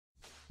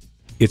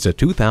It's a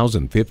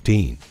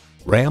 2015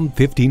 Ram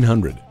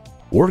 1500.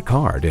 Work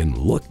hard and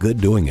look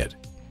good doing it.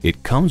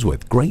 It comes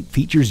with great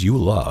features you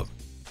love.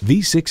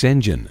 V6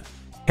 engine,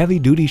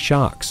 heavy-duty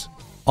shocks,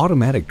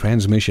 automatic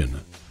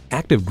transmission,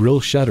 active grille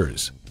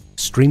shutters,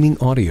 streaming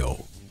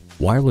audio,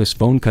 wireless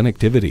phone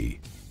connectivity,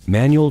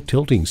 manual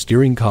tilting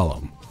steering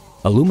column,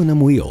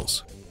 aluminum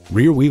wheels,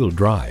 rear-wheel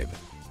drive,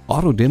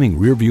 auto-dimming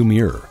rear-view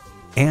mirror,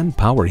 and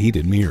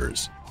power-heated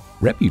mirrors.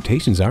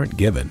 Reputations aren't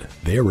given,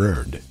 they're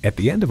earned. At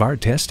the end of our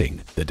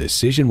testing, the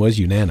decision was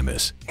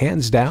unanimous.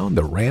 Hands down,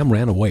 the Ram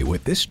ran away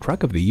with this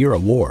Truck of the Year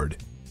award.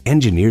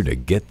 Engineered to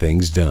get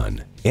things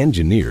done.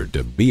 Engineered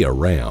to be a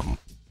Ram.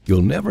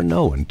 You'll never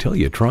know until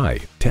you try.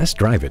 Test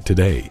drive it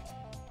today.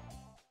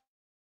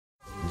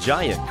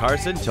 Giant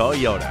Carson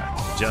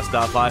Toyota, just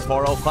off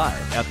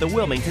I-405 at the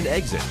Wilmington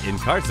exit in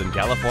Carson,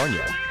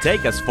 California.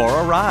 Take us for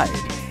a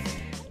ride.